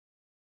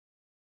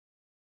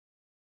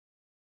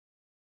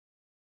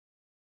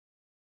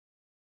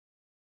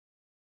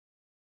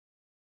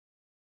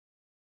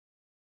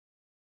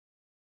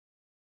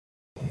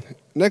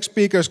next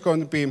speaker is going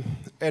to be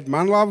Ed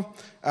Manlove,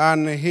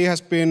 and he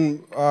has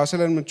been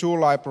Selenium 2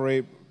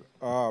 library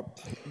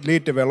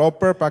lead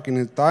developer back in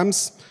the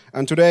times,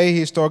 and today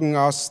he's talking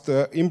us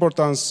the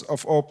importance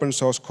of open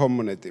source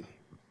community.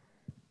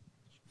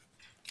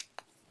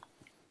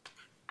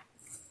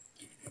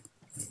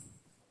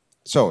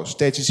 So,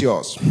 stage is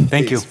yours.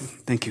 Thank you.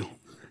 Thank you.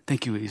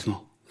 Thank you,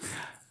 Ismo.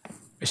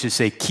 I should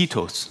say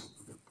Kitos.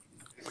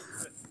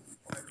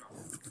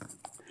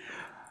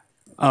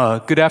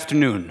 Good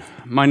afternoon.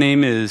 My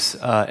name is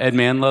Ed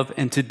Manlove,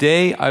 and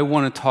today I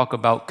want to talk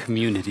about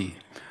community.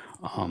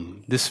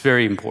 This is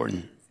very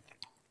important.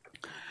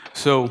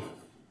 So,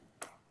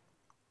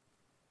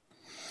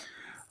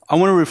 I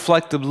want to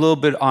reflect a little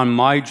bit on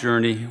my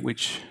journey,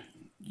 which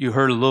you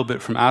heard a little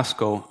bit from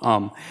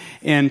Asko,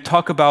 and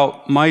talk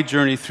about my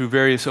journey through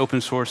various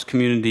open source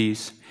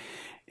communities.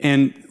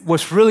 And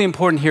what's really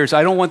important here is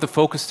I don't want the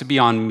focus to be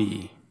on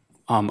me.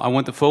 I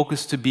want the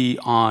focus to be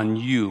on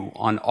you,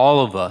 on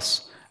all of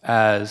us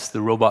as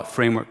the robot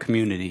framework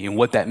community and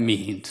what that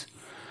means.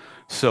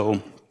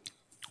 So,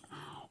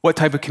 what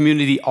type of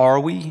community are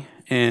we,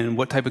 and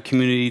what type of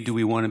community do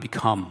we want to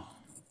become?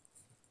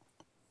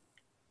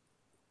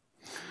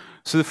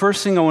 So the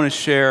first thing I want to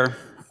share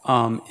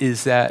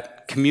is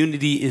that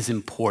community is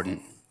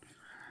important.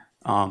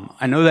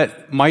 I know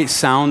that might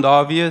sound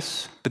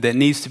obvious, but that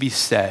needs to be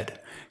said.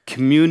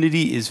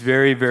 Community is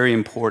very, very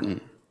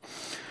important.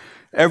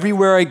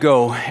 Everywhere I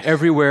go,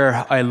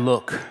 everywhere I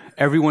look,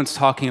 everyone's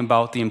talking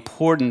about the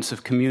importance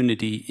of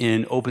community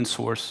in open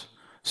source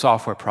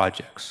software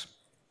projects.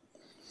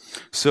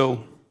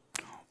 So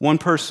one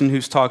person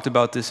who's talked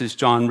about this is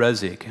John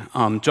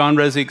Resig. John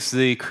Resig's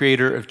the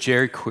creator of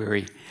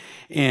jQuery.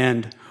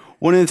 And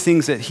one of the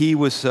things that he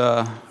was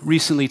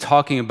recently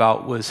talking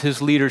about was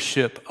his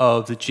leadership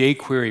of the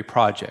jQuery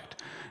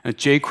project. Now,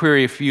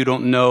 jQuery, if you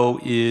don't know,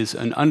 is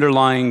an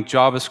underlying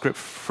JavaScript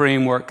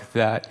framework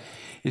that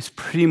is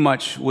pretty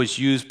much was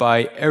used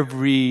by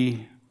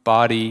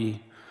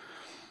everybody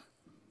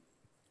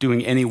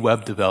doing any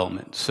web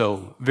development.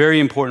 So, very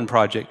important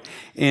project.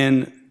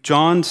 And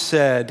John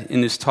said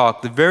in his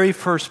talk, the very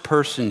first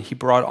person he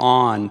brought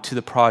on to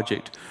the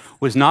project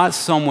was not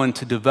someone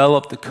to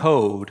develop the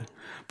code,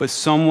 but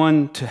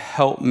someone to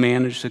help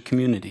manage the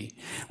community.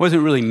 It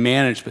wasn't really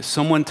manage, but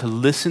someone to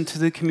listen to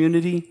the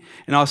community,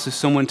 and also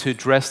someone to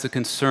address the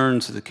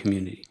concerns of the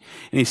community.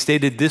 And he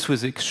stated this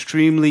was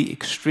extremely,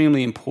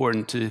 extremely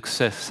important to the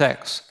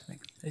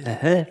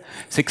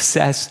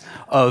success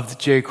of the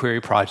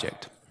jQuery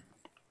project.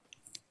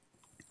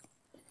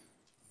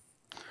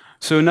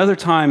 So another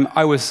time,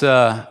 I was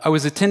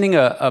attending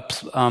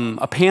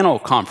a panel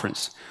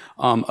conference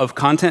of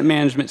content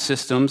management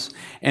systems,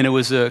 and it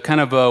was a kind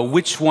of a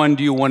which one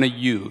do you want to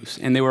use?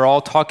 And they were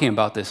all talking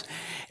about this.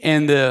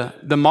 And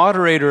the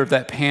moderator of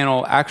that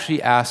panel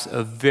actually asked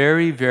a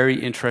very,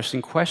 very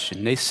interesting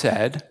question. They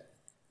said,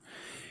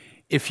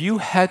 if you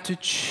had to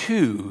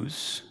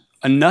choose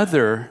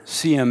another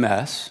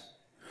CMS,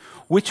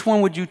 which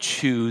one would you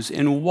choose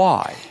and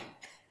why?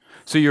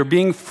 So you're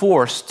being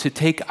forced to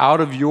take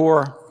out of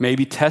your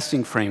maybe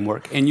testing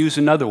framework and use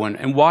another one.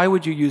 And why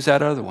would you use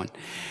that other one?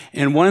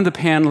 And one of the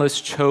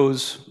panelists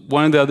chose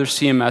one of the other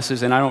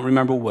CMSs, and I don't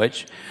remember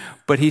which,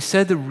 but he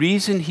said the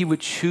reason he would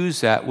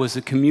choose that was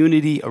the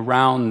community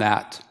around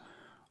that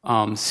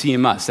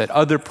CMS, that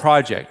other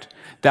project.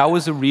 That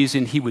was the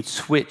reason he would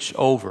switch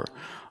over.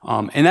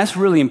 And that's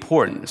really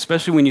important,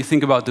 especially when you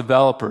think about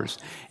developers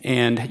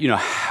and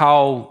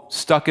how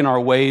stuck in our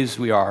ways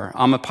we are.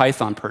 I'm a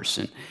Python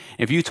person.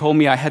 If you told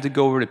me I had to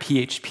go over to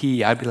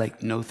PHP, I'd be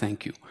like, no,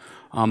 thank you.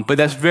 But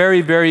that's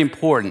very, very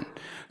important.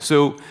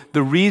 So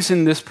the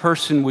reason this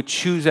person would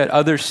choose that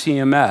other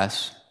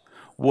CMS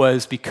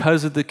was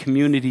because of the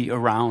community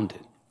around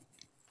it.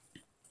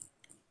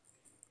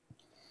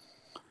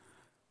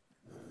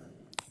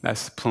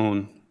 That's the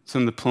Plone,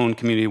 some of the Plone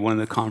community, one of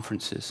the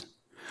conferences.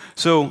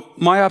 So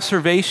my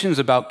observations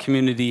about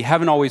community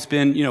haven't always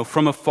been,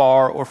 from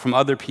afar or from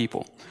other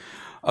people.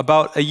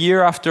 About a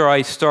year after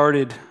I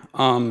started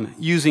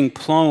using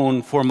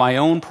Plone for my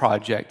own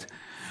project,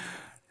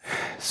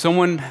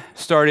 someone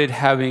started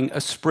having a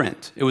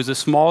sprint. It was a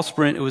small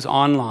sprint, it was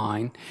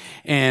online,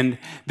 and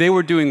they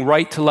were doing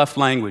right-to-left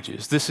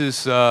languages. This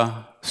is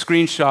a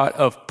screenshot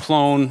of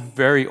Plone,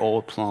 very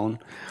old Plone,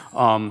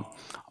 on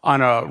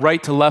a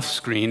right-to-left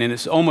screen, and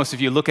it's almost,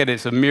 if you look at it,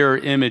 it's a mirror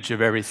image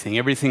of everything.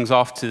 Everything's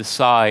off to the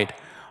side.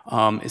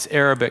 It's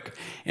Arabic.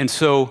 And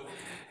so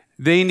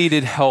they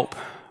needed help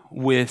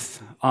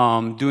with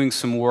doing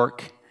some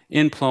work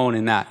in Plone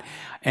in that.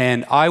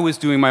 And I was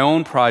doing my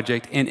own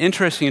project, and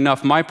interesting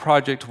enough, my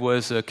project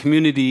was a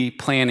community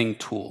planning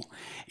tool.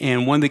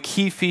 And one of the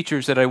key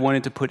features that I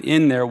wanted to put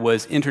in there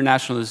was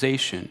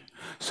internationalization.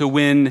 So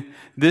when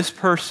this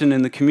person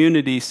in the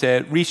community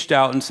reached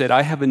out and said,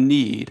 I have a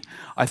need,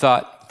 I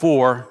thought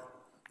for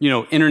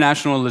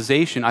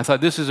internationalization, I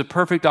thought this is a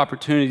perfect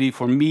opportunity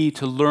for me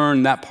to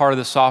learn that part of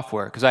the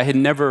software, because I had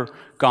never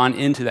gone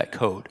into that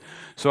code.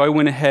 So I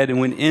went ahead and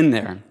went in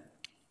there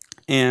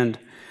and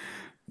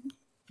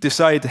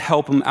decided to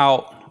help him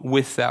out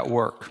with that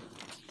work.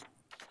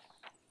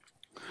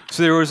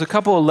 So there was a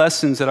couple of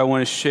lessons that I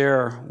want to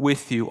share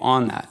with you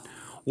on that.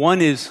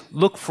 One is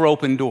look for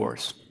open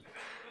doors,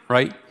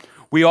 right?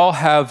 We all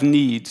have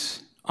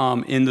needs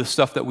in the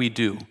stuff that we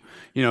do.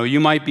 You know,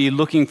 you might be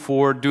looking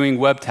for doing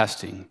web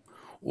testing,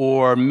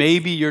 or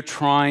maybe you're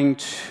trying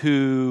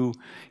to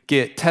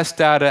get test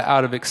data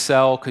out of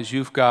Excel because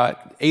you've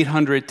got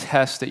 800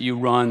 tests that you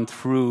run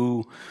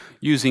through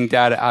using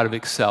data out of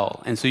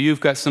Excel. And so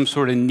you've got some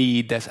sort of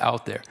need that's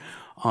out there.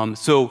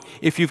 So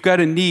if you've got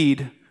a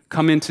need,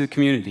 come into the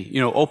community.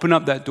 You know, open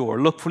up that door.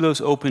 Look for those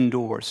open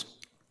doors.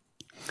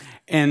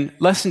 And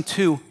lesson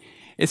 2,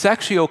 it's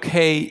actually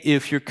okay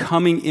if you're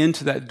coming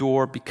into that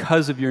door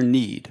because of your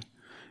need.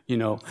 You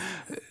know,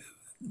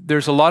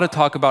 there's a lot of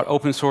talk about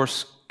open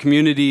source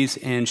communities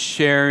and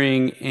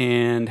sharing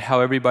and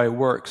how everybody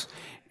works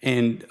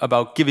and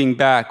about giving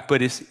back,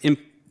 but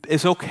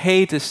it's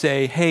okay to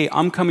say, hey,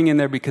 I'm coming in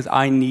there because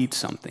I need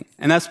something.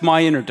 And that's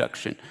my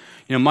introduction.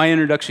 You know, my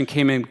introduction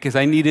came in because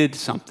I needed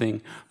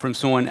something from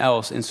someone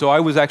else. And so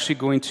I was actually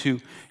going to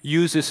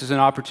use this as an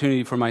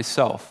opportunity for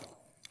myself.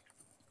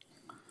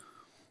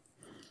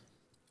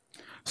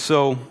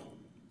 So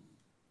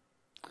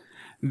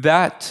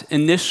that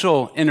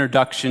initial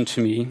introduction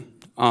to me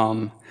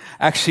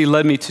actually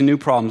led me to new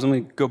problems. Let me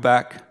go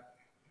back,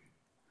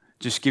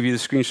 just give you the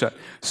screenshot.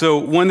 So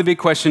one of the big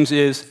questions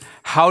is,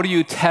 how do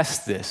you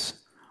test this?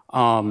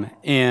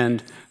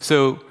 And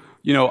so,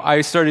 you know, I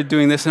started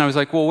doing this and I was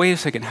like, well, wait a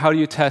second, how do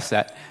you test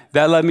that?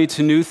 That led me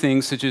to new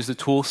things such as the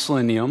tool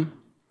Selenium.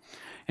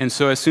 And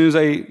so as soon as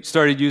I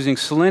started using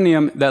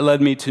Selenium, that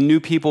led me to new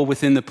people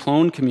within the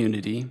Plone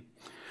community,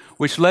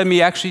 which led me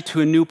actually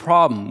to a new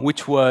problem,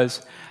 which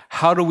was,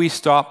 how do we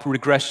stop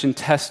regression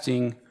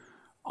testing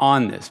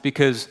on this?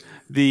 Because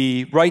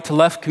the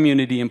right-to-left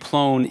community in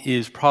Plone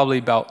is probably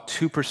about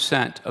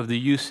 2% of the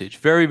usage,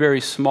 very, very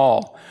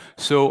small.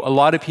 So a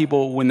lot of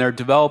people, when they're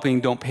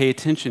developing, don't pay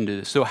attention to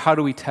this. So how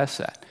do we test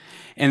that?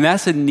 And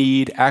that's a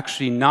need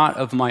actually not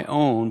of my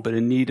own, but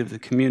a need of the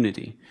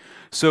community.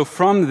 So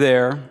from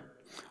there,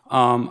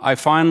 I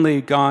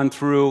finally gone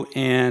through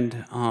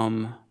and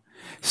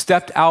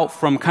stepped out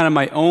from kind of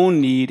my own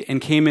need and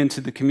came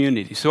into the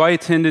community. So I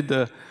attended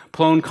the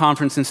Plone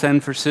conference in San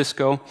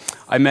Francisco.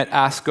 I met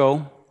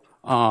ASCO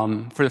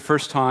for the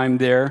first time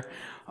there.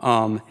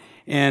 And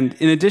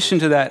in addition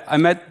to that, I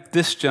met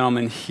this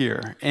gentleman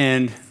here.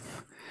 And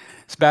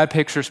it's a bad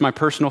picture, it's my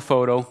personal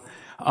photo.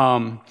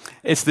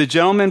 It's the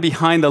gentleman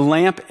behind the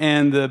lamp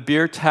and the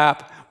beer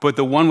tap, but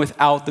the one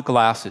without the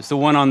glasses, the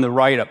one on the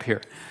right up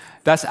here.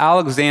 That's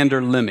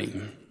Alexander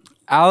Lemmy.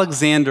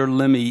 Alexander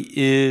Lemmy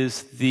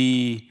is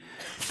the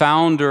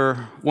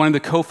founder, one of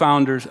the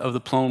co-founders of the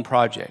Plone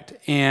project.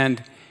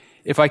 And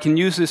if I can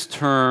use this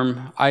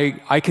term,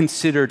 I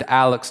considered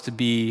Alex to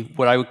be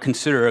what I would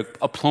consider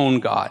a Plone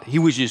god. He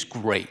was just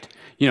great.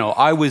 You know,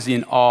 I was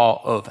in awe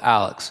of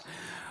Alex.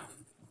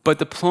 But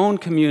the Plone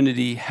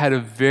community had a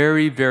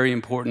very, very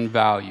important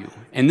value.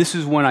 And this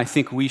is one I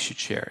think we should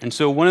share. And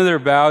so one of their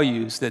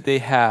values that they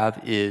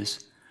have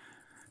is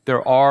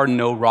there are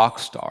no rock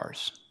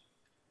stars.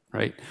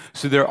 Right?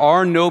 So there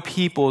are no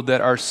people that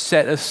are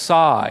set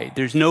aside.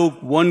 There's no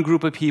one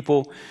group of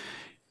people,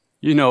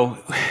 you know,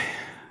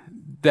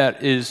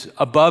 that is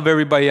above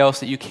everybody else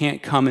that you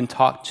can't come and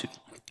talk to.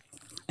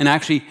 And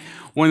actually,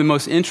 one of the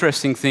most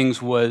interesting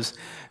things was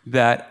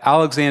that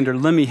Alexander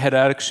Lemmy had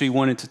actually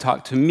wanted to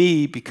talk to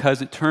me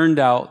because it turned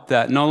out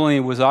that not only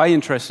was I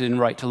interested in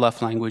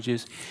right-to-left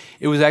languages,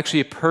 it was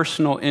actually a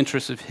personal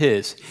interest of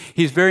his.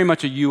 He's very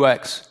much a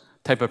UX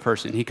type of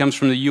person. He comes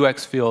from the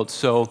UX field,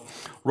 so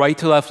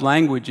right-to-left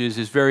languages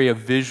is very a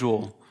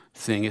visual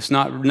thing. It's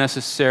not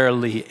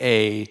necessarily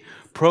a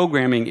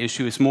programming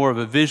issue, it's more of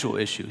a visual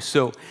issue.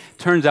 So it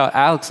turns out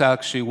Alex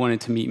actually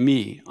wanted to meet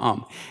me.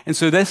 And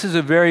so this is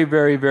a very,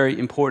 very, very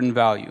important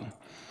value.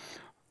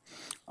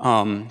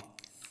 So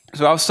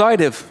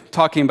outside of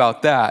talking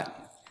about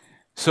that,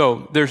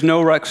 so there's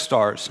no rock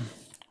stars,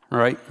 all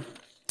right?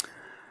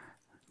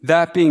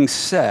 That being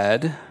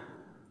said,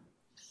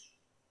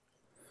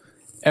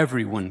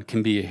 everyone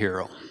can be a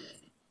hero.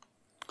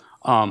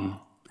 And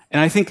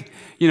I think,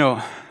 you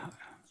know,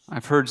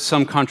 I've heard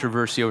some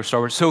controversy over Star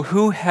Wars. So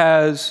who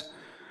has,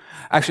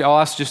 actually I'll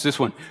ask just this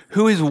one.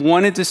 Who has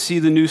wanted to see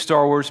the new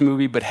Star Wars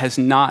movie but has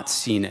not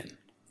seen it?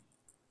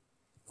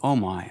 Oh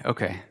my,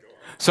 okay.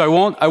 So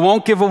I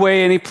won't give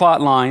away any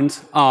plot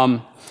lines,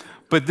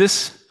 but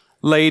this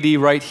lady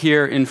right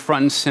here in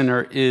front and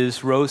center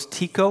is Rose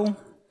Tico.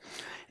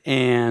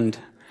 And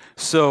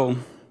so,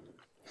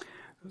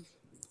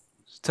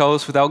 tell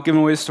us without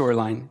giving away the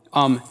storyline.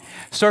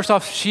 Starts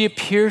off, she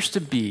appears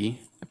to be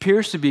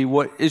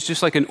what is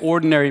just like an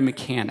ordinary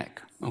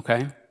mechanic,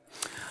 okay?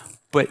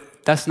 But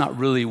that's not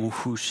really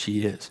who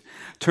she is.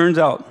 Turns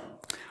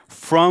out,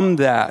 from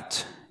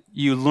that,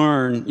 you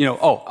learn, you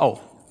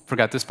know,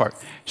 forgot this part.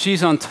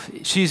 She's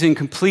in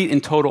complete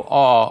and total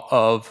awe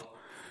of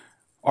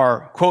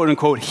our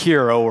quote-unquote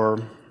hero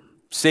or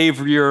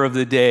savior of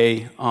the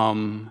day,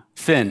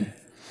 Finn.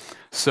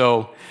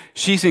 So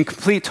she's in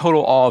complete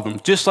total awe of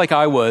him, just like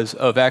I was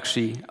of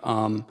actually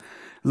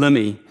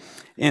Lemmy.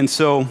 And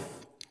so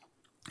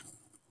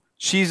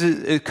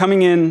she's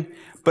coming in,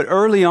 but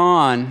early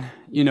on,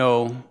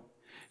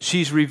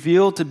 she's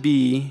revealed to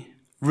be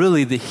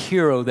really the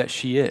hero that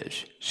she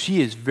is.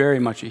 She is very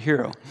much a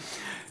hero.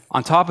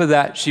 On top of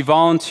that, she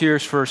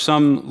volunteers for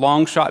some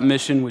long-shot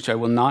mission, which I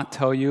will not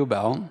tell you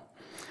about.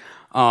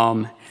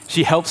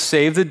 She helps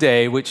save the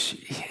day, which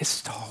is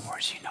Star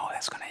Wars,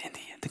 that's going to end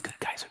the end. The good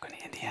guys are going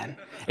to end the end.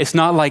 It's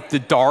not like the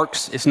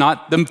darks. It's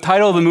not, the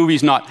title of the movie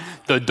is not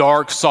The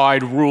Dark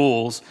Side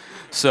Rules.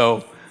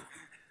 So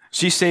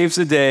she saves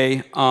the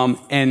day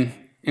and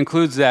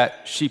includes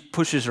that she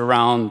pushes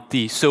around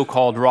the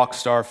so-called rock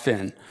star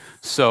Finn.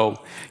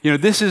 So,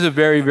 this is a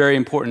very, very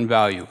important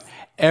value.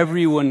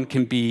 Everyone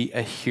can be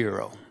a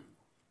hero.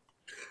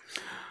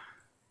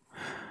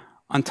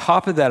 On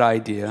top of that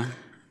idea,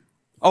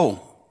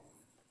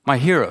 my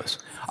heroes.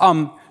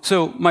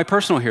 So my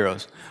personal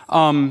heroes.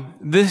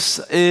 This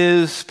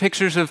is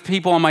pictures of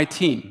people on my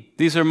team.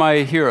 These are my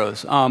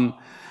heroes.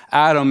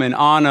 Adam and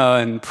Anna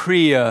and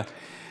Priya,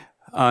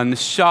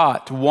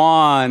 Nishat,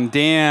 Juan,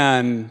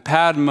 Dan,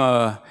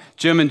 Padma,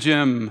 Jim and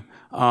Jim,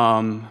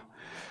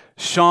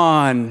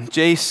 Sean,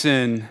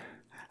 Jason,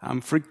 I'm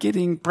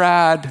forgetting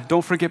Brad,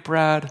 don't forget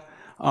Brad,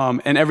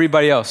 and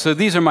everybody else. So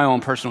these are my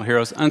own personal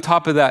heroes. On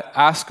top of that,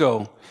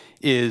 Asko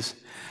is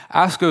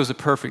a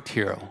perfect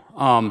hero.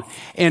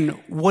 And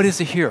what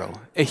is a hero?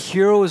 A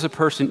hero is a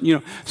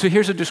person, so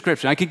here's a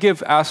description. I could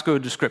give Asko a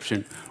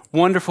description.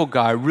 Wonderful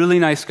guy, really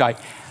nice guy.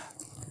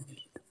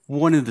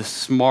 One of the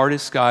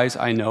smartest guys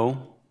I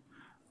know.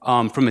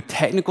 From a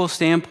technical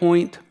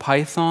standpoint,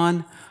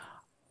 Python,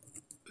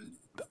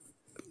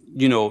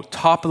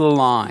 top of the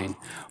line.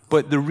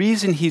 But the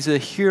reason he's a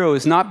hero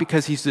is not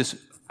because he's this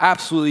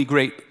absolutely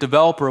great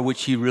developer,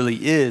 which he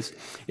really is.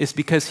 It's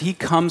because he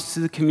comes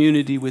to the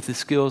community with the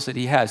skills that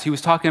he has. He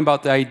was talking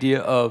about the idea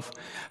of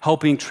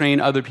helping train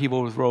other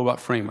people with Robot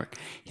Framework.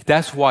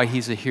 That's why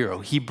he's a hero.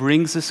 He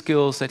brings the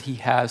skills that he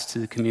has to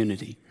the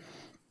community.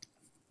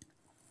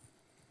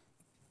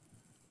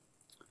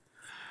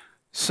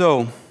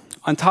 So,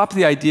 on top of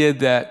the idea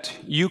that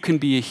you can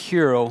be a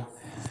hero,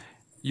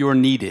 you're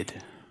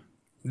needed.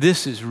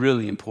 This is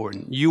really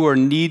important. You are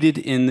needed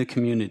in the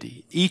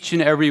community. Each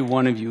and every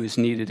one of you is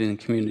needed in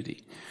the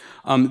community.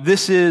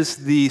 This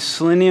is the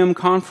Selenium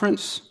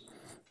conference.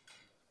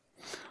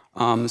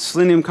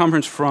 Selenium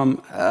conference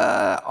from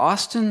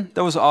Austin?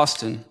 That was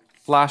Austin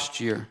last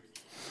year.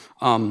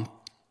 But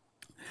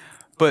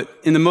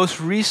in the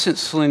most recent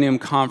Selenium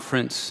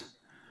conference,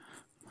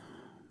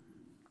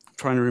 I'm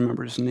trying to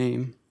remember his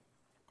name.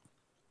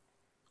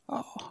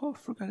 I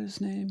forgot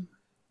his name.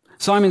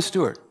 Simon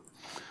Stewart.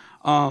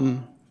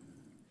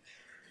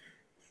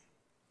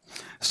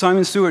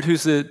 Simon Stewart,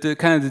 who's the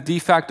kind of the de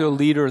facto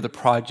leader of the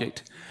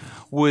project,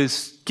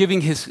 was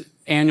giving his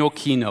annual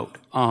keynote.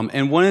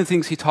 And one of the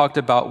things he talked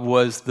about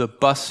was the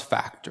bus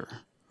factor.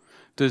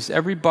 Is there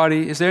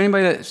anybody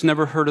that's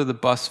never heard of the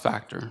bus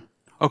factor?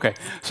 Okay,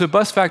 so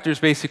bus factor is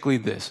basically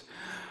this.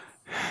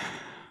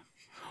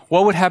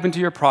 What would happen to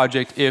your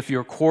project if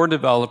your core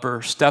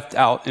developer stepped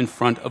out in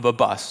front of a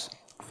bus?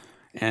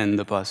 And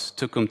the bus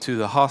took them to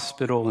the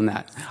hospital and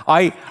that.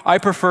 I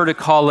prefer to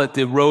call it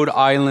the Rhode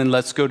Island,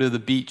 let's go to the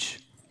beach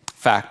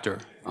factor.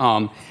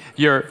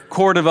 Your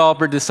core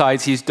developer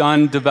decides he's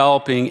done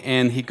developing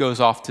and he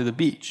goes off to the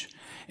beach.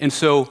 And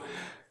so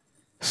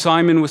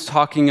Simon was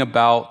talking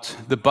about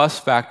the bus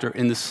factor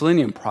in the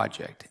Selenium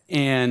project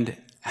and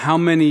how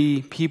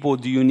many people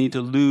do you need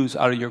to lose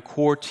out of your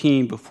core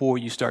team before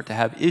you start to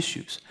have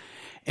issues.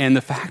 And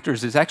the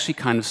factors is actually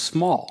kind of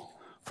small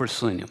for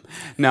Selenium.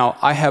 Now,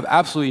 I have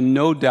absolutely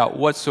no doubt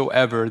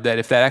whatsoever that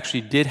if that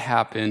actually did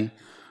happen,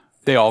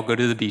 they all go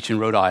to the beach in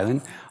Rhode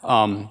Island,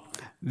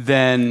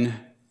 then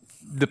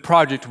the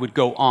project would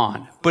go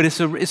on. But it's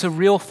a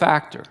real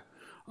factor.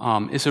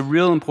 It's a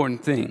real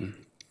important thing.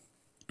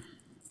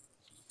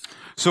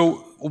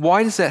 So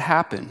why does that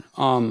happen?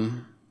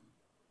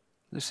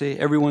 Let's say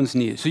everyone's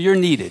needed. So you're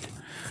needed.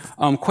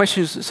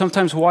 Question is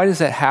sometimes, why does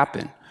that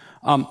happen?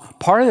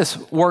 Part of this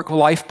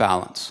work-life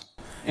balance.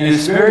 And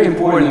it's very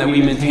important that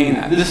we maintain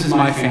that. This is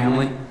my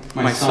family,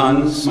 my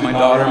sons, my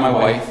daughter, my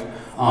wife.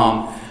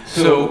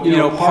 So,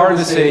 part of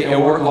this is a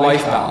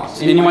work-life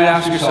balance. And you might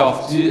ask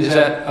yourself, is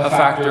that a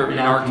factor in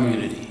our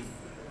community?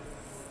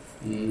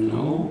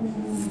 No?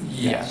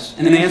 Yes.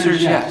 And the answer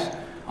is yes.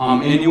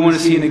 And you want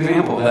to see an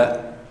example of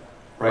that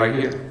right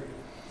here.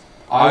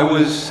 I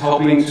was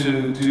helping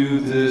to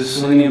do the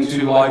Selenium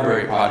 2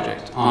 library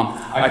project.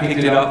 I picked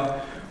it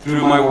up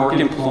through my work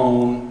in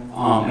Plone,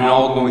 and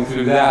all going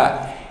through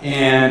that.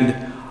 And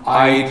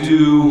I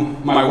do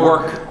my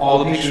work,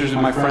 all the pictures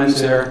of my friends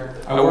there.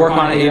 I work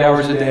on it 8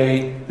 hours a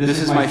day. This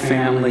is my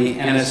family.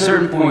 And at a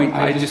certain point,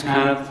 I just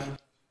kind of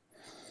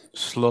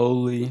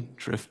slowly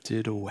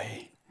drifted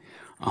away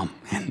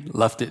and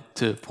left it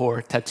to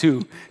poor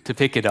Tattoo to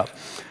pick it up.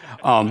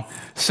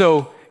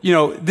 So,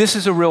 this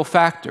is a real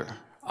factor.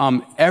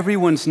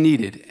 Everyone's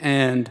needed.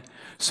 And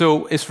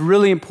so it's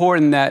really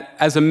important that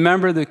as a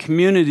member of the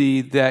community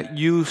that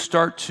you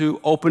start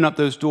to open up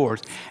those doors.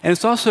 And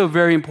it's also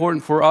very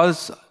important for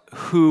us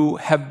who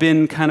have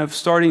been kind of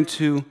starting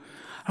to,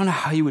 I don't know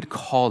how you would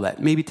call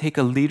that, maybe take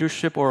a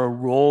leadership or a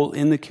role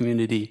in the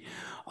community,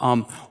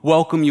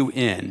 welcome you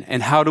in.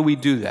 And how do we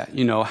do that?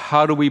 You know,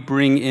 how do we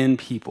bring in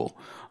people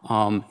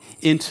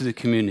into the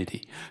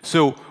community?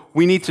 So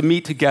we need to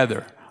meet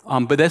together,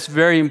 but that's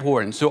very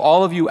important. So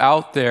all of you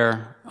out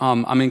there,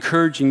 I'm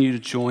encouraging you to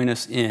join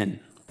us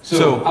in.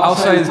 So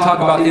outside of talk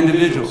about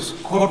individuals,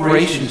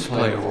 corporations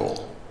play a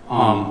role,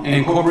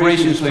 and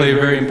corporations play a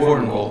very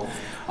important role.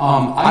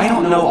 I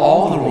don't know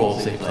all the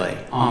roles they play,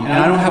 and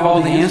I don't have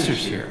all the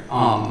answers here.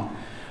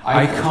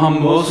 I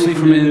come mostly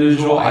from an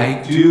individual.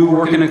 I do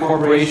work in a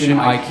corporation.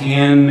 I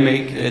can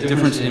make a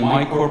difference in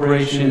my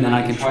corporation, and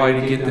I can try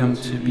to get them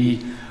to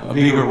be a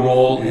bigger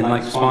role in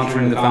like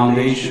sponsoring the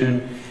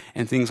foundation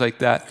and things like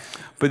that.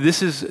 But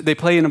they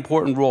play an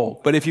important role.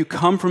 But if you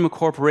come from a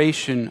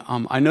corporation,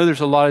 I know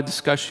there's a lot of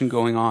discussion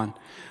going on.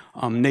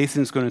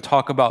 Nathan's going to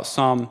talk about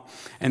some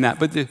and that,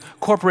 but the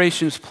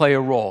corporations play a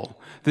role.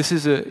 This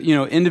is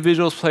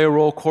individuals play a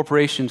role,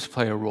 corporations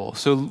play a role.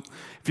 So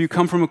if you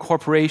come from a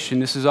corporation,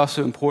 this is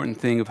also an important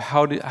thing of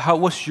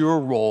what's your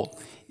role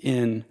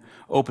in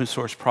open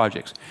source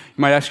projects.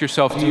 You might ask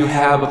yourself, do you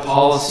have a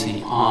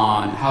policy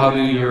on how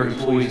do your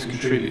employees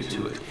contribute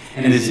to it?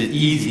 And is it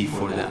easy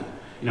for them?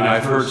 You know,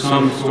 I've heard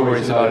some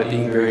stories about it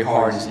being very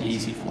hard. It's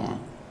easy for them.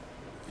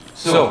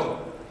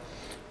 So,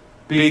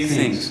 big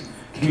things.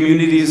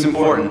 Community is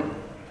important.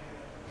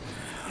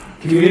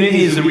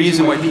 Community is the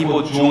reason why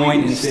people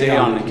join and stay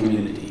on the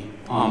community,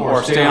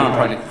 or stay on a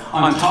project.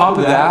 On top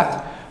of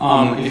that,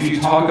 if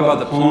you talk about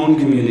the Plone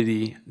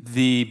community,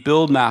 the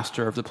build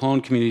master of the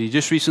Plone community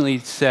just recently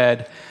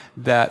said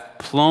that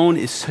Plone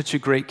is such a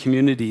great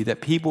community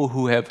that people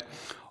who have,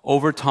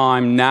 over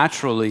time,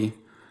 naturally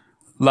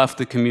left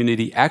the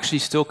community actually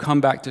still come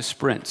back to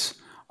sprints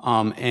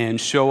and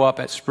show up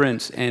at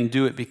sprints and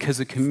do it because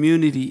the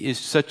community is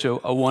such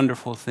a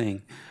wonderful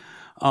thing.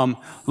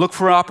 Look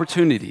for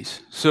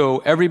opportunities. So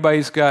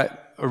everybody's got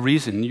a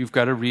reason. You've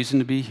got a reason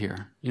to be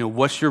here. You know,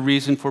 what's your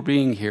reason for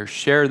being here?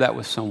 Share that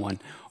with someone.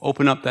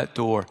 Open up that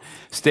door.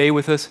 Stay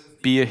with us.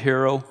 Be a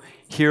hero.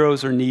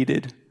 Heroes are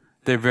needed.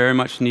 They're very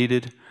much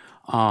needed.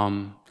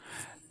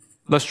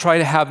 Let's try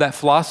to have that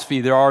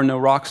philosophy. There are no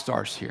rock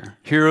stars here.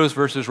 Heroes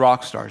versus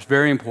rock stars.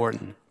 Very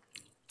important.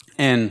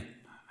 And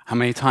how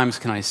many times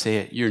can I say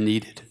it? You're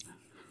needed.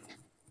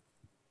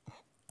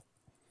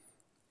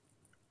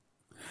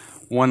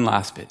 One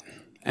last bit.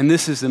 And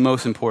this is the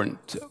most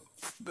important,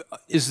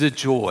 is the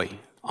joy.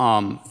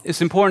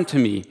 It's important to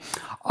me.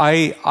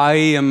 I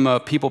am a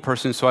people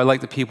person, so I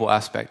like the people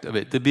aspect of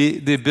it.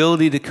 The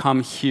ability to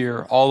come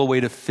here all the way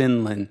to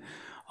Finland,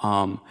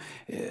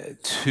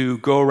 to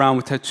go around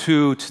with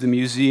tattoo to the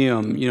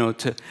museum, you know,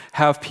 to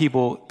have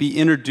people be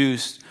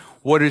introduced.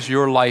 What is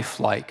your life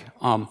like?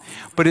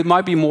 But it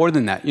might be more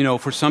than that. You know,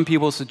 for some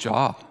people, it's a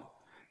job.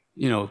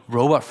 You know,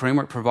 Robot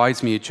Framework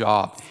provides me a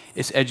job.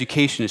 It's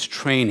education, it's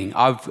training.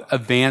 I've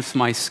advanced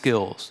my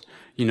skills.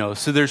 You know,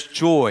 so there's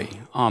joy,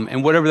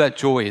 and whatever that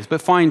joy is,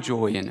 but find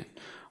joy in it,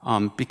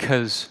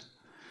 because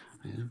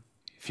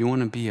if you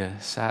want to be a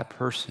sad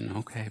person,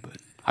 okay, but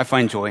I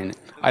find joy in it.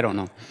 I don't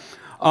know.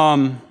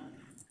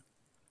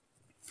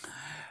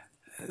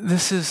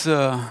 This is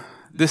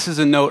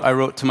a note I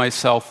wrote to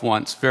myself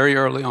once, very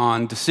early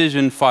on.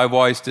 Decision, 5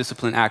 Whys,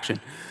 discipline, action.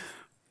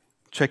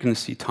 Checking to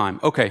see time.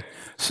 Okay,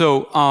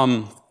 so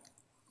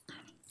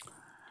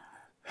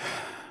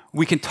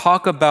we can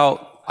talk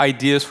about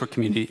ideas for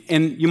community,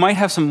 and you might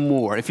have some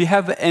more. If you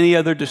have any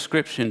other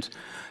descriptions,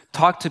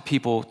 talk to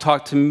people,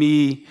 talk to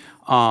me,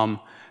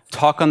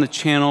 talk on the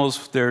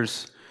channels.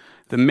 There's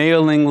the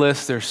mailing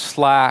list, there's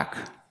Slack.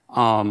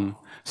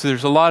 So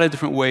there's a lot of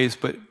different ways,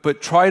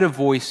 but try to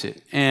voice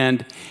it.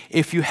 And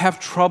if you have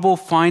trouble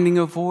finding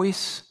a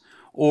voice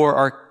or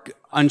are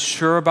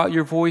unsure about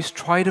your voice,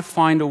 try to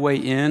find a way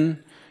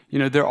in. You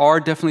know, there are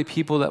definitely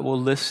people that will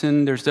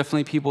listen. There's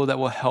definitely people that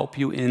will help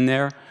you in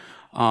there.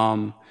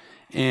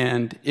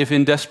 And if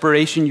in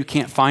desperation you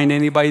can't find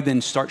anybody,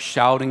 then start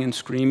shouting and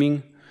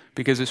screaming,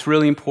 because it's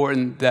really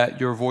important that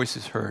your voice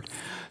is heard.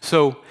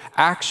 So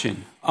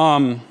action.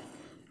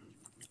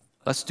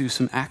 Let's do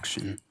some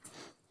action.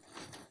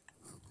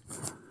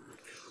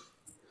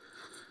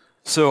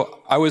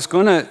 So I was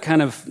going to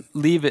kind of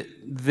leave it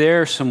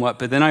there somewhat,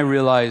 but then I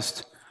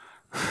realized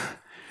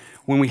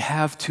when we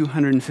have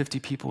 250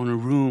 people in a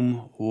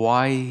room,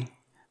 why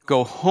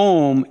go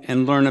home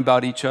and learn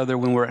about each other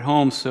when we're at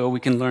home so we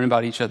can learn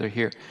about each other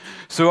here?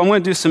 So I'm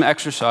going to do some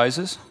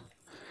exercises.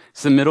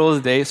 It's the middle of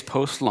the day, it's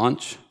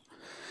post-lunch.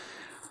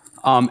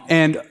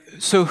 And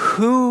so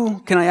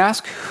can I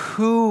ask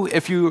who,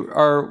 if you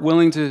are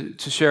willing to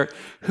share,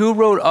 who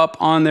wrote up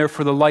on there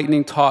for the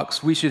lightning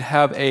talks? We should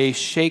have a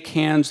shake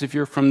hands if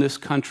you're from this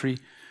country.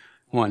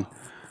 One.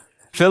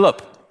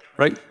 Philip,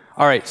 right?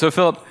 All right, so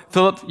Philip,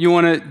 do you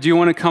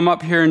want to come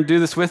up here and do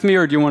this with me,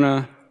 or do you want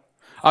to?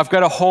 I've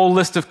got a whole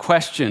list of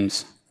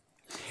questions.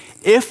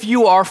 If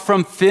you are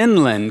from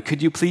Finland,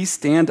 could you please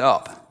stand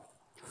up?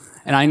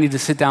 And I need to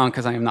sit down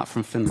because I am not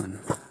from Finland.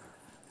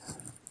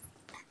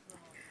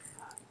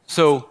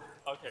 So,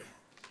 okay.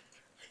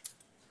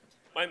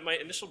 My My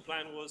initial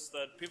plan was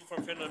that people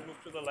from Finland move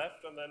to the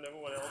left and then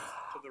everyone else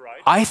to the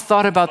right. I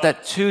thought about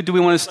that too. Do we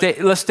want to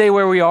stay? Let's stay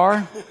where we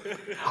are.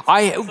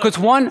 Because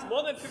one. It's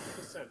more than 50%,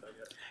 I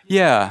guess.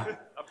 Yeah.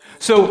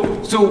 So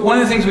one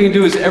of the things we can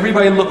do is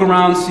everybody look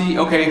around, see,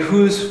 okay,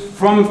 who's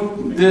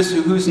from this,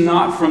 who's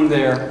not from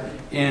there,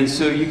 and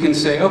so you can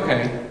say,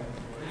 okay.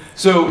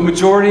 So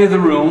majority of the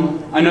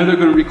room, I know they're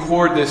going to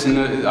record this, and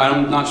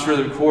I'm not sure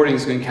the recording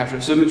is going to capture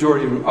it. So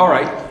majority of the room. All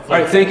right,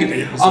 thank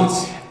you.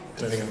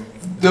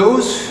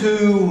 Those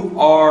who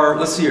are,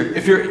 let's see here,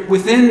 if you're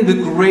within the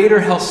greater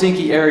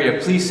Helsinki area,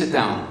 please sit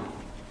down.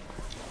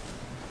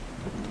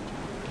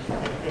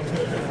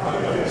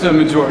 So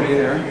majority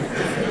there.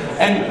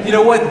 And you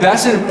know what?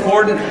 That's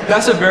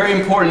a very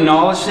important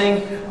knowledge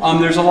thing.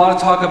 There's a lot of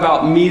talk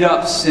about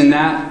meetups and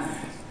that.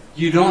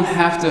 You don't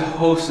have to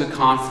host a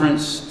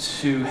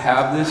conference to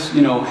have this.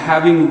 You know,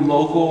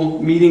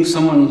 meeting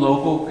someone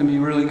local can be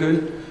really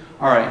good.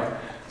 All right.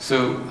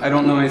 So I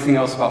don't know anything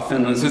else about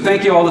Finland. So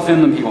thank you all the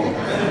Finland people.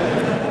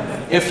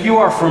 If you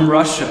are from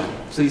Russia,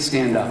 please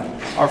stand up.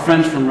 Our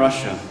friends from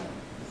Russia.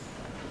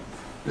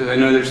 I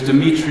know there's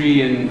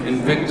Dmitry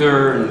and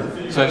Victor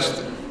and such.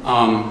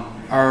 All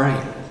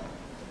right.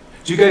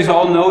 Do you guys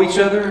all know each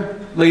other,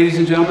 ladies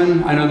and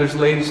gentlemen? I know there's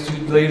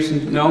ladies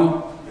and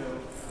no?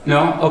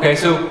 No? Okay,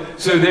 so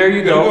there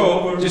you go. Go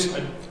over, just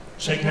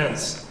shake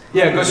hands.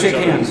 Yeah, go shake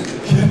hands.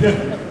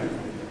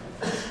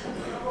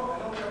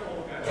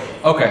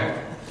 Okay.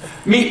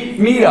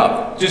 Meet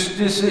up. Just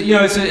you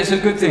know, it's a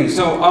good thing.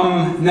 So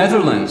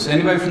Netherlands.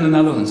 Anybody from the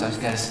Netherlands? I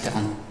just gotta sit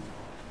down.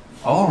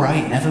 All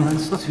right,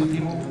 Netherlands. 2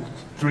 people,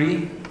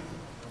 3.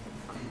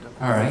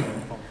 All right.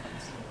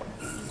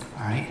 All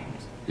right.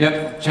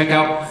 Yep. Check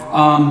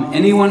out.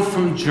 Anyone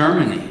from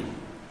Germany?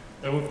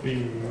 That would be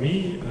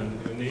me and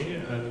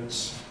René and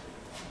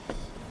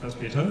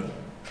Hans-Peter.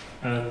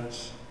 And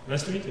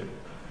nice to meet you.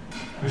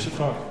 We should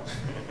talk.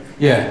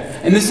 Yeah,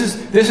 and this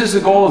is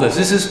the goal of this.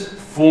 This is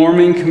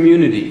forming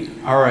community.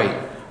 All right.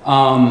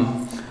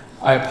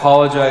 I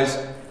apologize.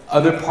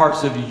 Other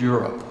parts of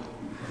Europe.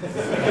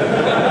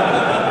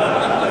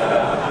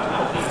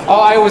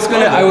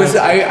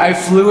 I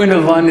flew into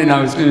London.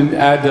 I was going to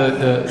add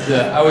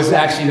that was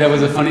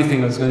a funny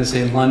thing. I was going to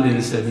say London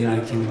instead of the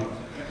United Kingdom.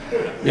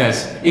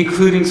 Yes,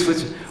 including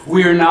Switzerland.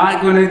 We are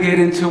not going to get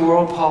into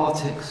world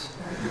politics.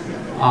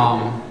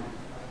 All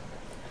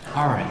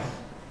right.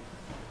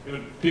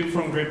 People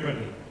from Great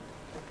Britain.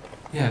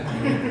 Yeah.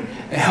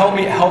 Help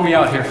me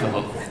out here,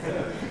 Philip.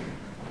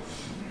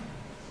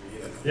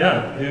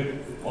 Yeah, you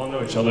all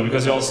know each other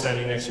because you're all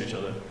standing next to each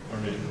other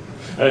already.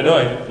 I know.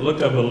 I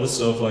looked up a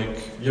list of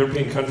like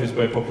European countries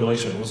by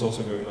population. It was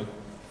also going like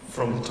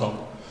from the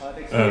top.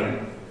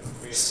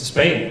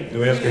 Spain. Do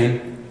we have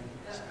Spain?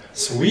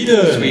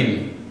 Sweden.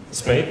 Sweden.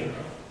 Spain.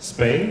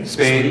 Spain.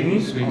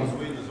 Spain. Sweden.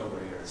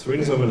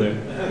 Sweden's over there.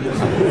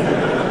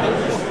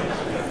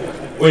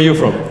 Where are you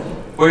from?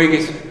 Where are you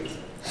guys?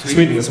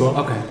 Sweden as well.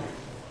 Okay.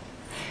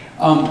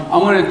 I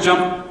want to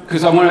jump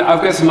because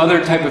I've got some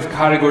other type of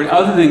category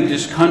other than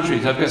just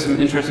countries. I've got some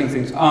interesting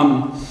things.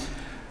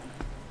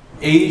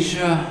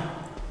 Asia.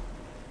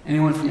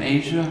 Anyone from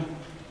Asia?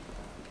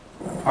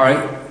 All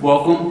right.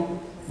 Welcome.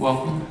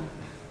 Welcome.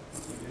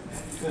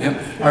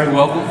 Yep. All right.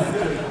 Welcome.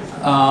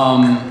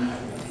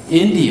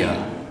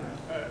 India.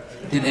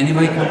 Did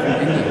anybody come from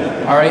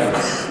India? All right.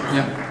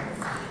 Yep.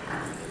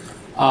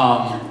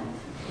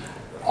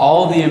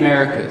 All the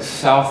Americas,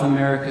 South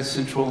America,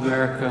 Central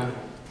America,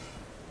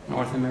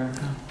 North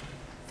America.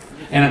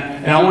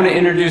 And I want to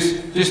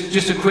introduce,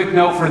 just a quick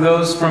note for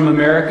those from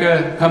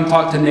America, come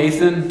talk to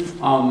Nathan,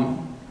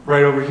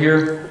 right over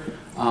here.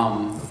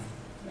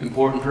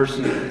 Important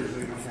person,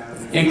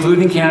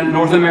 including Canada,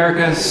 North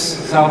America,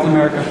 South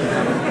America.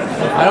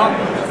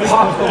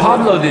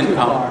 Pablo didn't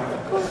come.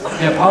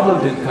 Yeah, Pablo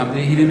didn't come.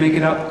 He didn't make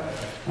it up?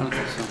 I don't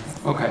think so.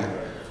 Okay.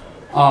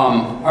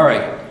 All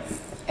right.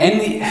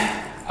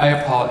 I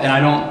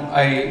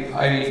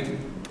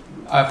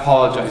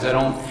apologize.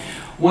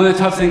 One of the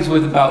tough things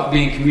about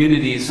being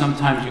community is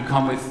sometimes you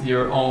come with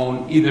your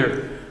own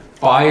either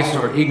bias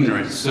or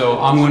ignorance. So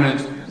I'm going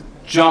to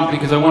jump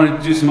because I want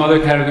to do some other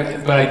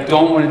categories, but I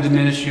don't want to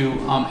diminish you.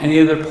 Any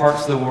other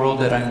parts of the world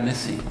that I'm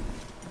missing?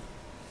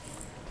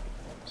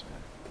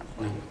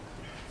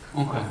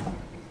 Okay.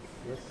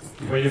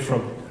 Where are you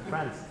from?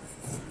 France.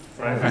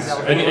 France.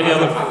 Any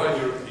other?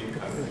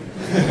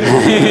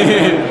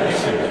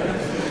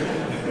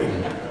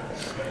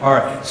 All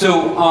right.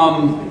 So,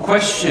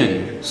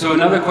 question. So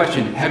another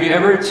question. Have you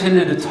ever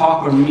attended a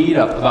talk or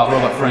meetup about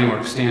robot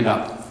framework? Stand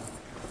up.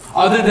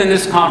 Other than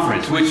this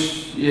conference,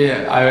 which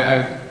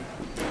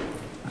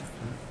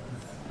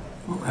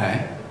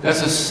okay.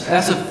 That's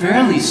a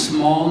fairly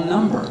small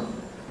number.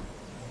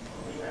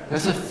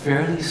 That's a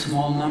fairly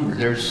small number.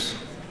 There's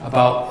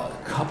about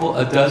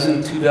a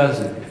dozen, 2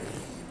 dozen.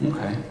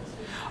 Okay.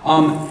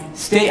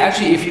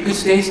 Actually, if you could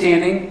stay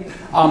standing.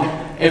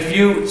 If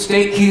you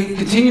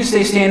continue to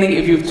stay standing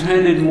if you've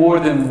attended more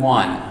than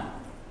one.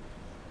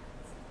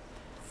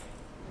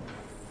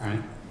 All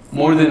right.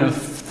 More than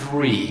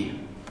 3.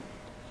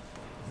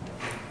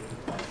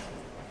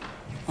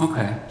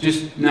 Okay.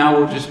 Just now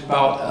we're just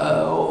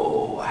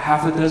about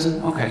half a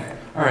dozen? Okay.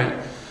 All right.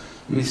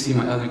 Let me see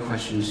my other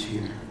questions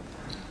here.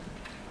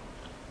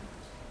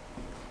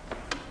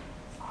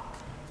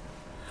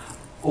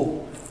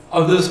 Oh,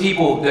 of those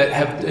people that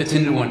have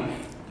attended one,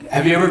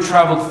 have you ever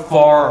traveled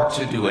far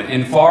to do it?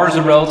 And far is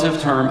a relative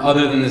term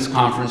other than this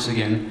conference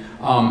again.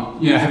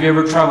 Have you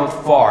ever traveled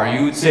far?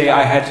 You would say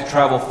I had to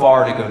travel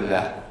far to go to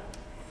that.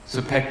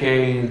 So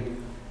Peke,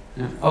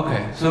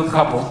 okay, so a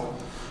couple.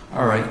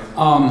 All right.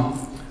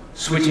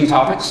 Switching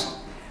topics.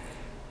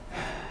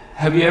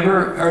 Have you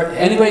ever, or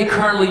anybody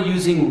currently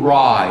using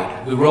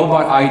RIDE, the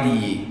robot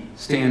IDE?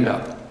 Stand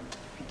up.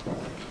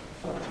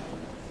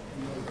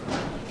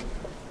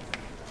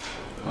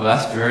 Well,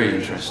 that's very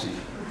interesting.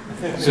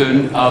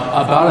 So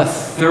about a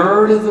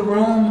third of the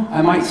room,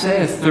 I might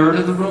say, a third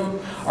of the room.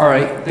 All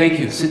right, thank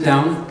you. Sit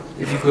down,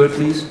 if you could,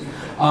 please.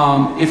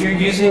 If you're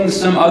using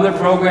some other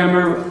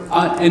programmer,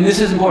 and this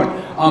is important,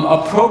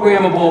 a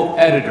programmable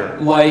editor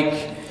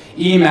like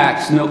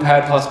Emacs,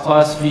 Notepad++,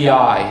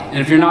 VI. And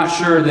if you're not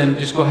sure, then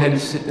just go ahead and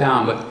sit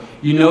down. But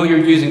you know you're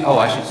using, oh,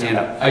 I should stand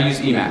up. I use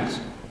Emacs,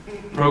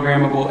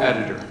 programmable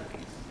editor.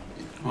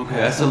 Okay,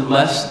 that's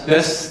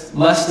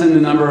less than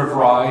the number of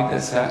RIDE,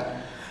 that's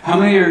that. How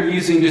many are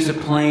using just a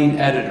plain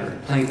editor,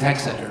 plain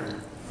text editor?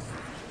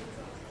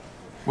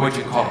 What'd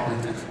you call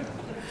it?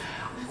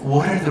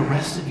 What are the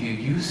rest of you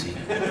using?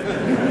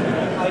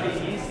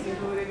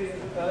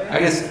 I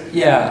guess,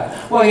 yeah.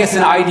 Well, I guess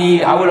an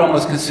IDE, I would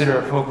almost consider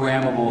a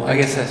programmable. I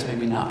guess that's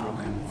maybe not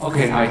programmable.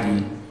 Okay, an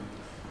IDE.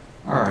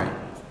 All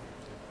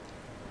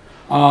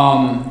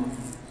right.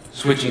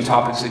 Switching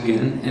topics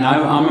again. And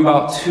I'm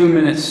about 2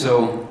 minutes,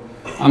 so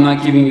I'm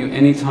not giving you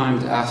any time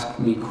to ask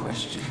me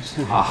questions.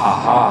 Ha ha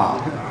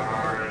ha.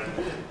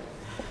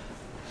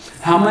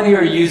 How many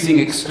are using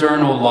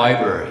external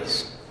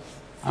libraries?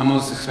 I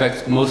almost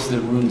expect most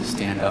of the room to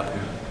stand up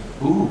here.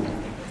 Ooh.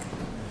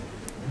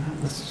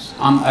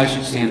 I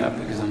should stand up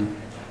because I'm...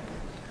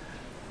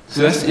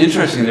 So that's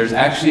interesting. There's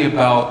actually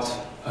about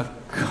a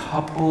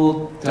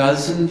couple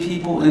dozen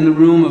people in the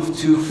room of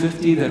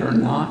 250 that are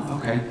not.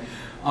 Okay.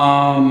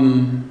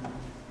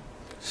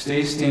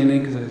 Stay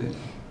standing because I did.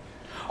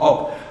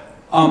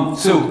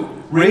 So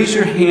raise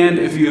your hand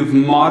if you've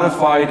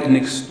modified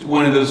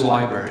one of those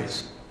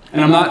libraries.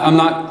 And I'm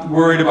not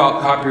worried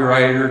about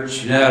copyright or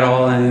chat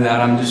or any of that.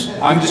 I'm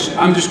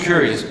just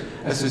curious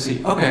as to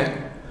see. Okay,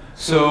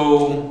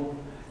 so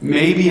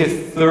maybe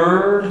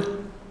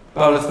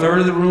about a third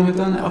of the room have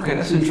done that. Okay,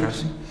 that's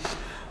interesting.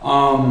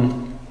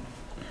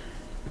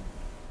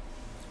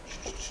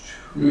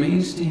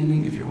 Remain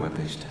standing if you're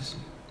web-based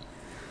testing.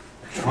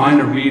 Trying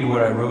to read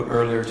what I wrote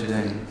earlier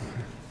today.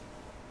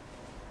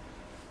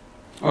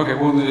 Okay,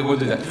 we'll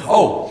do that.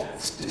 Oh,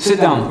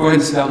 sit down. Go ahead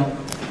and sit down.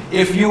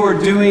 If you are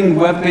doing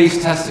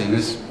web-based testing,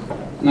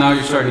 now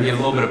you're starting to get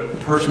a little bit of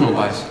personal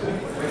advice.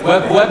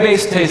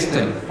 Web-based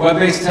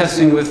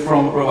testing with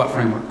Robot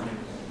Framework.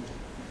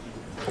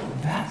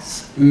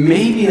 That's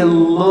maybe a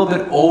little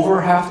bit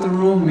over half the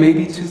room,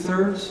 maybe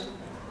 2/3.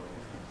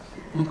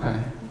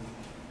 Okay.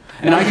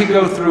 And I could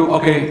go through,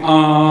 okay, where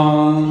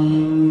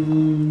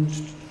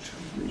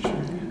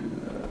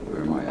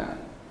am I at?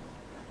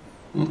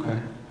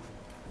 Okay.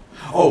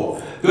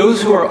 Oh,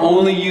 those who are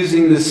only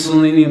using the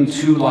Selenium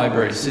 2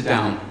 library, sit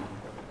down.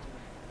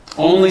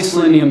 Only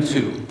Selenium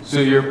 2. So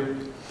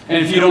and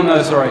if you don't know,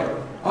 that's all right.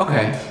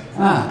 Okay.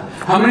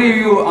 How many of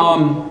you,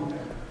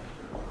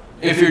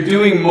 if you're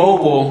doing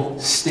mobile,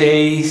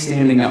 stay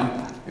standing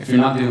up. If you're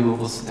not doing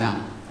mobile, sit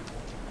down.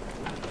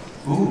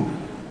 Ooh.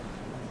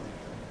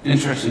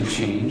 Interesting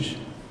change.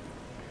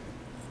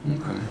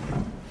 Okay.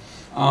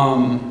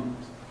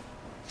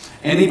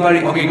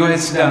 Anybody, okay, go ahead,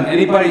 sit down.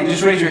 Anybody,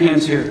 just raise your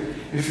hands here.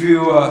 If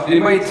you,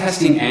 anybody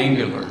testing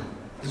Angular?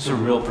 This is a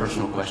real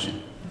personal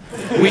question.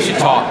 We should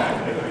talk.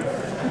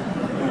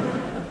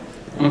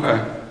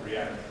 Okay.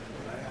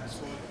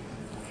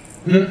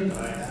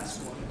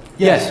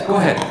 Yes, go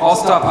ahead. I'll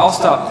stop.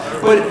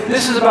 But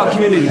this is about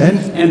community.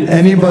 And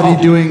anybody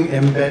doing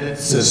embedded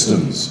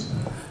systems?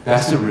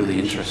 That's a really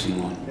interesting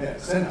one. Yeah,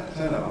 stand up.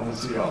 I want to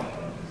see y'all.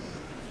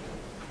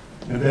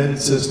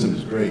 Embedded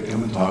systems, great.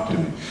 Come and talk to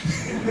me.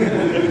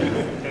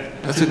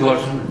 That's a good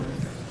question.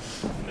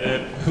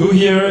 Who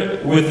here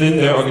within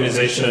their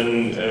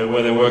organization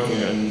where they're working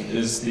in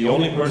is the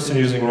only person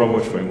using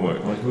Robot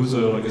Framework? Like who's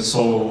a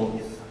sole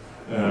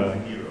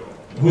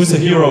who's a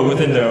hero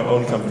within their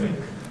own company?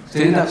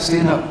 Stand up.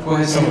 Go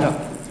ahead, stand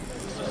up.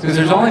 Because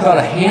there's only about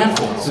a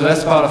handful, so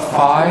that's about a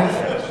 5.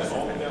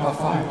 About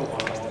 5.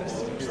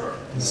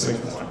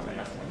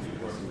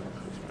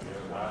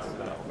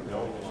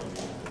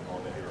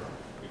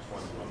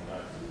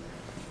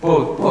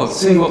 Both.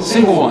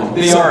 Single one.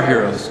 They are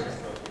heroes.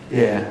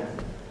 Yeah.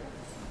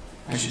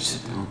 I should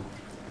sit down.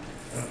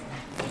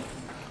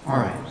 All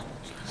right.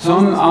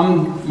 So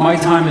my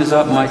time is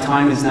up. My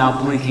time is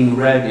now blinking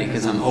red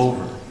because I'm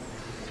over.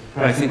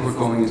 But I think we're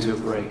going into a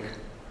break.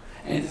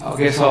 And I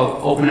guess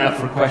I'll open it up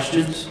for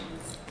questions.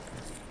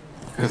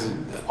 Because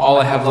all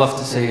I have left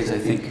to say is I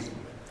think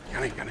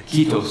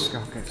Kitos.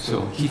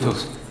 So,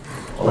 Kitos.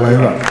 All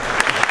right.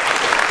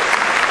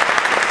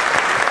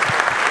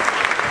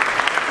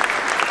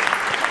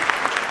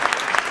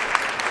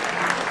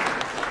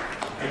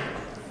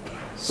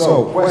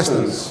 So,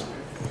 questions?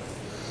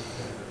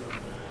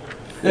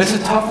 It's a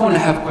tough one to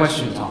have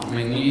questions on. I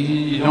mean,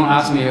 you don't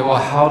ask me, well,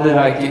 how did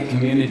I get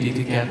community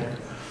together?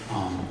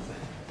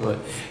 But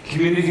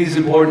community is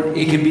important.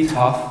 It can be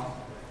tough.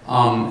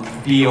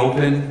 Be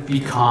open,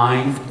 be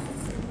kind,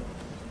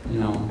 you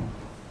know.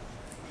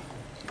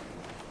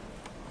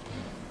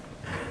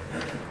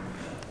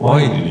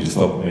 Why did you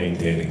stop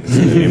maintaining this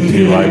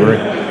empty library?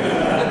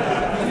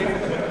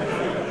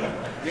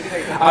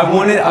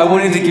 I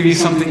wanted to give you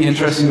something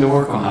interesting to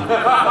work on.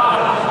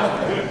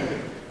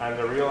 And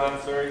the real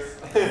answer is?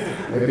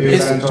 Maybe you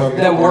can talk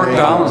that work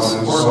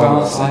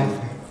balance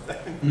life.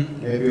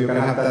 Maybe you can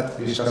have that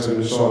discussion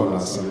with Sean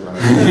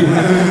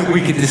sometime.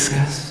 We could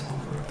discuss.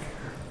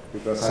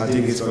 Because I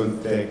think it's going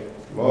to take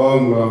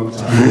long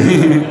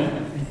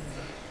time.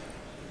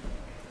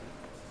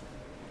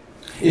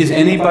 Is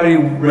anybody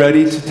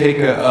ready to take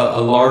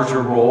a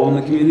larger role in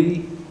the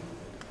community?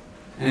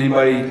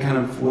 Anybody kind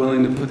of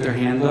willing to put their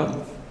hand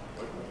up?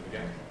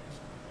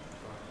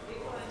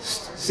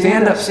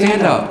 Stand up,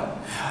 stand up.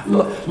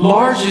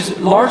 Large is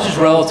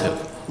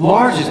relative.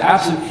 Large is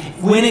absolutely,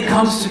 when it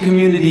comes to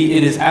community,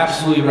 it is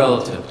absolutely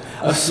relative.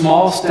 A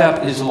small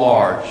step is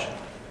large,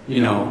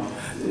 you know.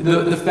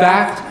 The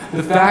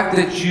fact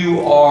that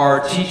you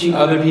are teaching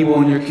other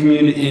people in your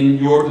community, in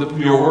your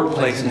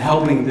workplace, and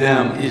helping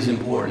them is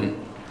important.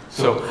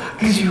 So,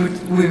 because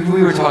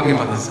we were talking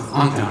about this,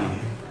 I'm telling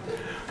you,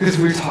 because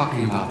we were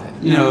talking about it.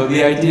 You know,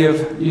 the idea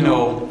of, you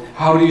know,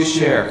 how do you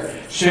share?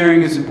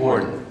 Sharing is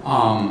important.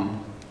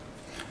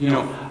 You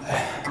know,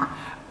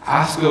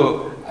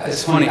 ASCO,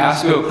 it's funny,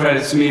 ASCO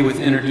credits me with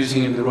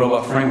introducing him to the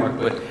robot framework,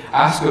 but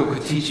ASCO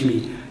could teach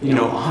me, you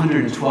know,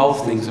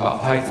 112 things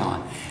about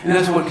Python. And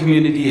that's what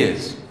community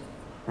is,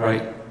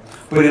 right?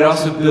 But it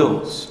also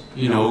builds,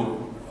 you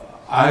know.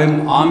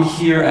 I'm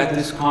here at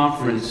this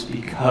conference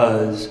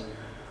because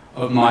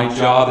of my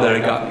job that I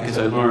got, because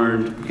I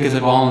learned, because I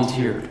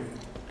volunteered.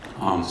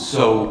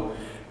 So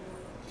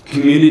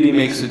community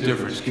makes a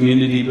difference.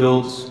 Community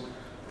builds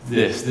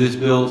this. This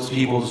builds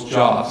people's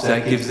jobs.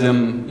 That gives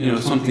them, you know,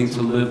 something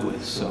to live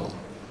with. So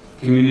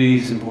community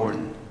is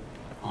important.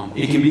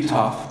 It can be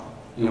tough.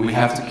 You know, we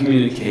have to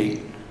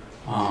communicate,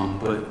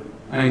 but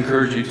I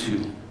encourage you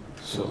to.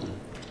 So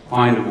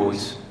find a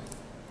voice.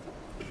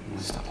 I'm going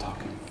to stop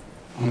talking.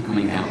 I'm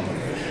coming down.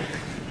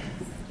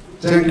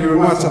 Thank you very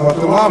much about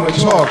the lovely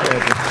talk.